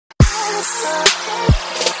Secara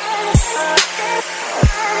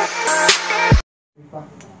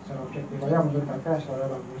objektif aja menurut kakak suara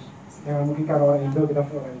bagus. Yang mungkin kalau orang Indo kita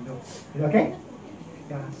full orang Indo. Okay?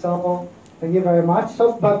 Yeah. So thank you very much.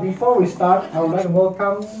 So but before we start, I would like to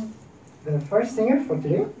welcome the first singer for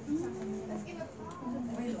today.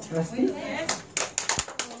 Rusty.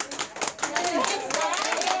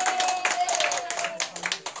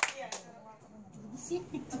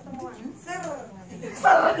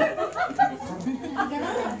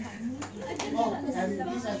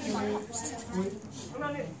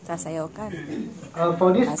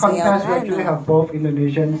 For this contest, we actually have both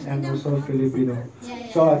Indonesians and also Filipino.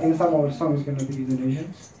 So I think some of the song is going to be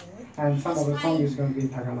Indonesian, and some of the song is going to be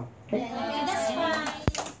Tagalog. Okay?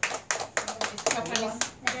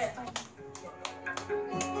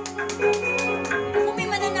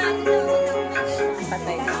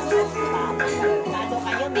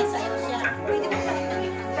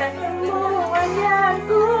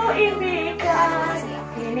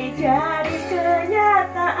 Jadi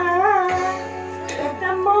kenyataan,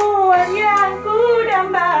 pertemuan yang ku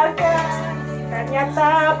dambakan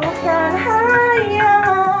ternyata bukan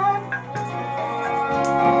hayalan.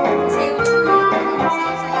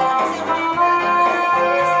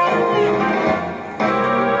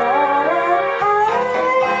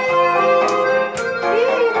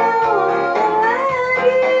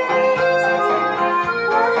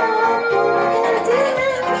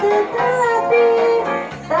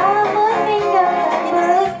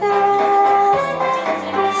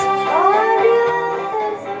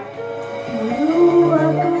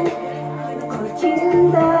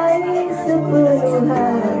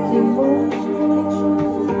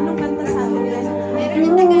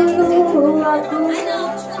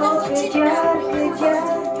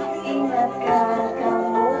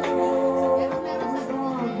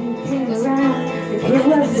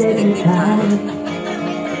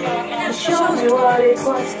 Show me what it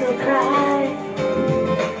was to cry.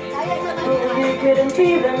 You couldn't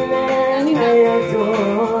be the man I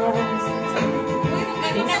adore.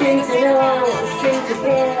 Seem to know, seem to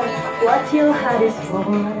care what your heart is for.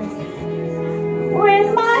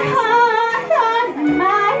 With my heart on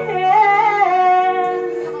my head,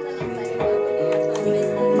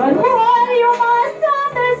 but what you must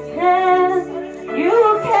understand, you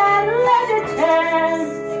can't let a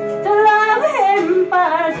chance to love him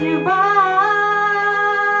pass you by.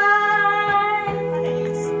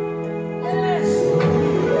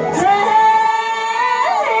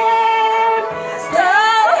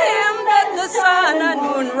 Tell him that the sun and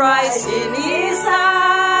moon rise in his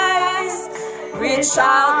eyes. Reach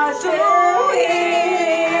out to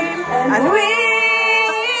him and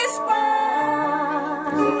whisper.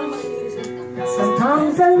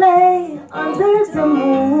 Sometimes I lay under the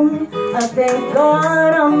moon, I thank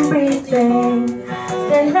God I'm breathing.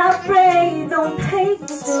 Then I pray, don't take me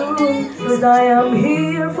soon, cause I am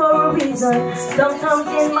here for a reason. Sometimes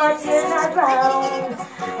in my tears I drown,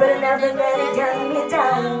 but I never let it get me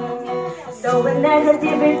down. So when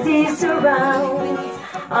negativity surrounds,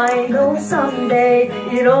 I know someday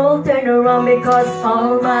it'll turn around, because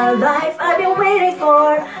all my life I've been waiting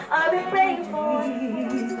for, I've been praying for.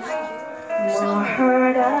 More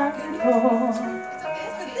hurt I before,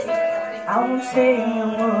 I won't say a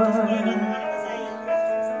word.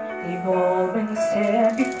 They've all been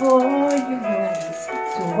said before, you know,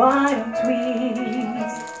 so why don't we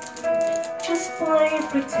just plain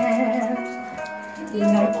pretend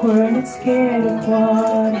like we're not scared of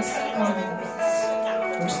what is coming.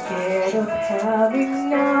 We're scared of having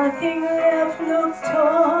nothing left, no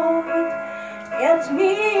told. Get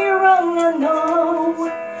me wrong, I know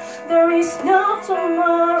there is no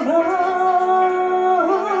tomorrow.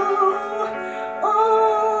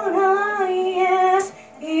 All I ask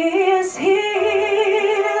is him.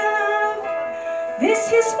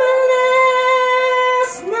 This is my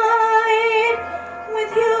last night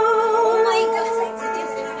with you. Oh my God,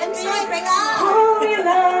 I'm sorry, hold me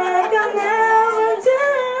like I'll never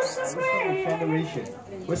generation.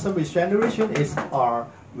 Wisdom with generation is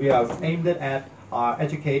we are aimed at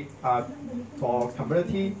educate for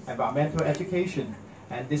community environmental education,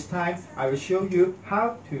 and this time I will show you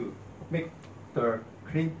how to make the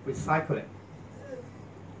clean recycling.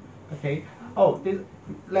 Okay. Oh,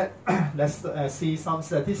 let's see some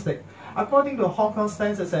statistics. According to Hong Kong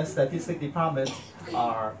Census and Statistics Department,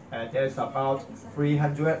 there's about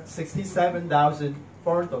 367,000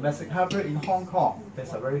 foreign domestic helpers in Hong Kong.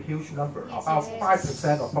 That's a very huge number, about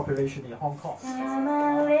 5% of population in Hong Kong.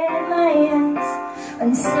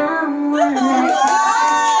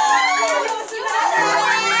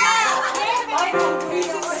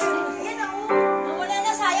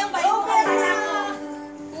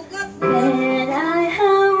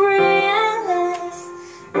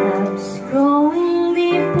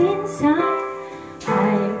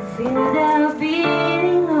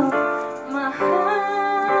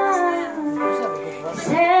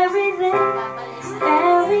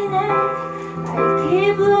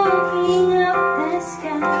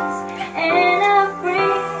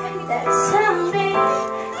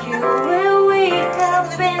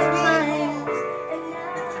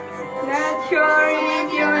 sure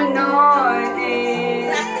if you know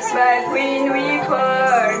this, but when we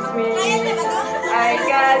first meet, I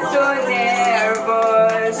got so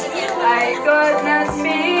nervous, I could not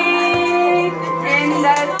speak. In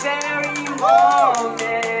that very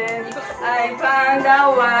moment, I found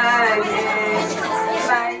out what is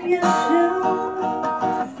my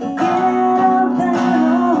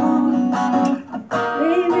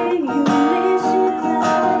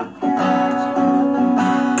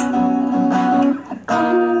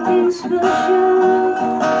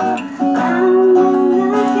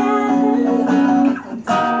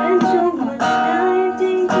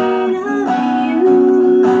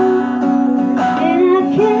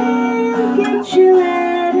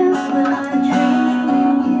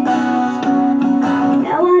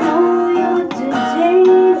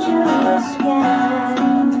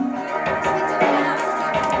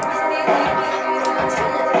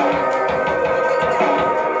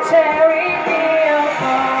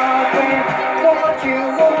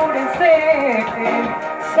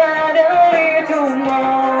suddenly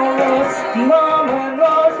tomorrow's moment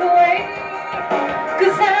was away.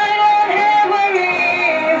 'Cause I don't have a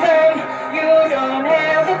reason, you don't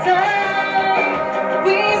have the time.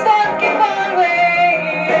 We both keep on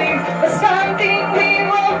waiting for something we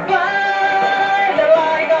will find. The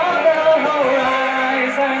light on the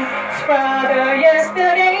horizon is brighter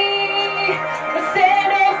yesterday. Instead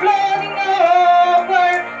of floating over,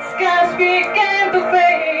 skies began to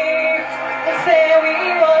fade. Say we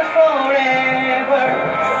was forever,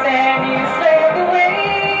 then you slipped away.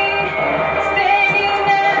 Standing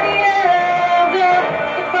at the end of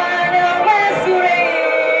the final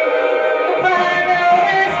masquerade, the final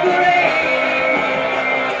masquerade.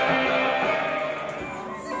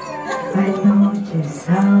 I know just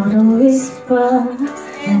how to whisper,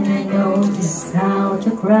 and I know just how to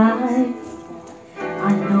cry.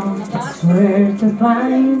 I know just where to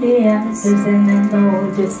find the answers, and I know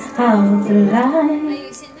just how to lie.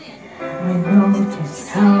 I know just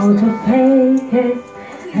how to fake it,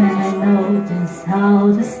 and I know just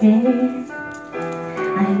how to scheme.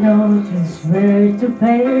 I know just where to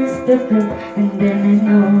place the fit, and then I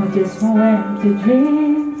know just when to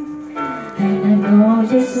dream. And I know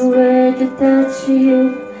just where to touch you,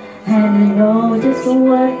 and I know just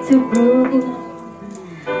what to prove.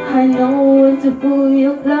 I know when to pull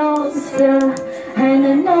you closer, and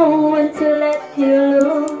I know when to let you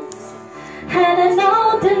loose. And I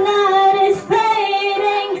know the night is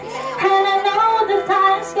fading, and I know the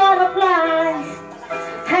time's gonna fly.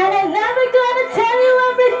 And I'm never gonna tell you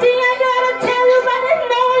everything I gotta tell you, but I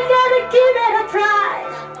know I gotta give it a try.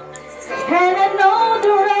 And I know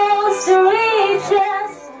the roads to reach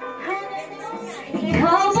us, and I know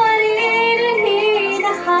ikaw pa rin ang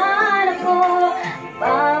hinahanap ko.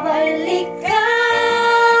 Babalik ka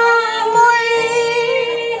muli,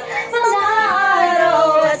 mga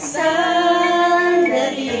araw at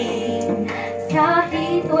sandali.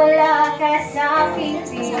 Kahit wala ka sa aking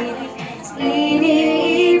piling,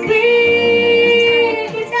 iniibig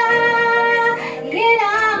kita. Yan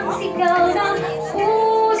ang sigaw ng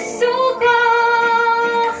puso ko.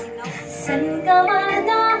 San ka man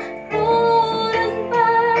naroon pa?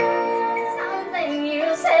 Something you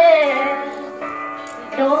said,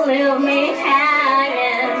 don't leave me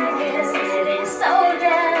hanging. Yes, it is so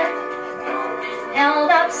dead, held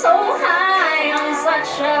up so high on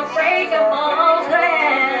such a breakable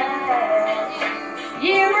thread.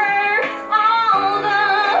 You were all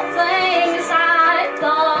the things I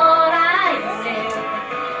thought I knew,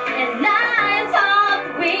 and I thought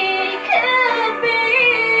we could be.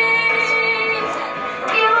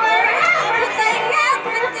 You were everything,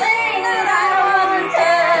 everything that I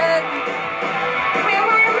wanted. We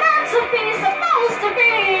were meant to be, supposed to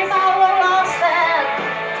be, but we're lost then.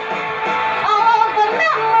 All of the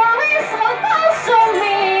memories so close to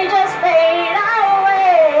me just fade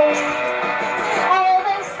away. All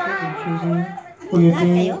this time Who you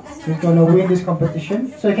think is gonna win this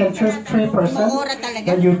competition? So you can choose 3 persons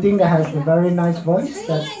that you think that has a very nice voice.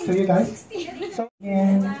 That's to you guys. So,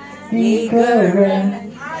一个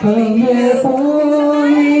人横越不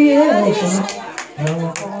一样的生有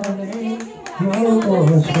过泪，有过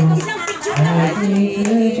错，爱的之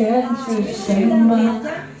间是什么？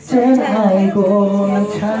真爱过了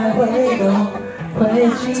才会懂，会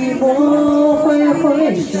寂寞，会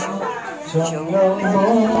回首，总有梦，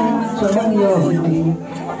总有你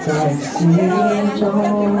在心中。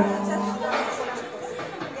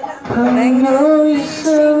朋友一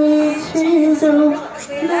生一起走，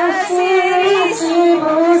那些日子不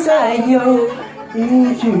再有。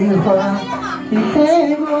一句话，你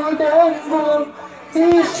陪我淡漠，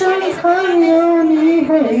一声朋友你会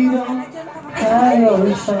懂。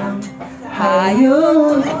ocean.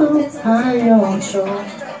 Hayo, hayo, hayo.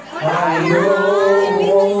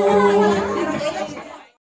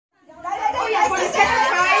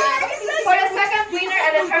 For the second winner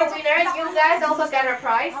and the third winner, you guys also get a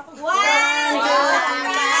prize.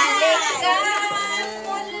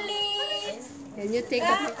 Can you take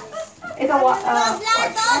a It's a watch.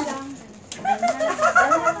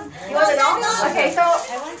 You want to know? Okay, so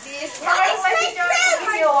my teacher will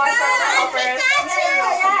give you a watch for Mamahelpers.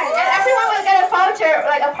 And everyone will get a voucher,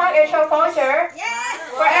 like a Park and Show voucher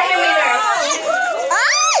for every winner.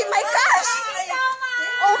 Oh my gosh!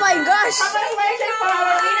 Oh my gosh! Congratulations for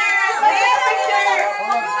our winners! Let's take a picture!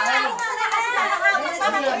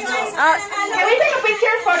 Can we take a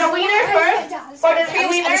picture for the winners first? For the three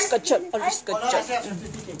winners? Alis ka dyan.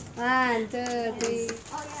 1, 2, 3.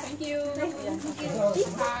 Thank you.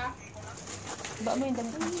 Ba mo yung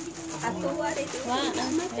damit mo?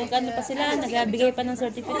 Nag-ano pa sila, nagbigay pa ng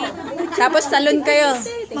certificate. Tapos talon kayo.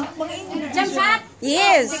 Jump shot!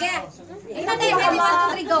 Yes! Sige. Ito tayo, ready,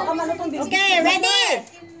 1, 2, 3, go. Okay, ready?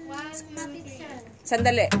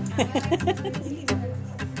 Sandali.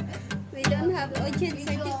 We don't have audience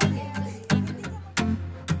certificate.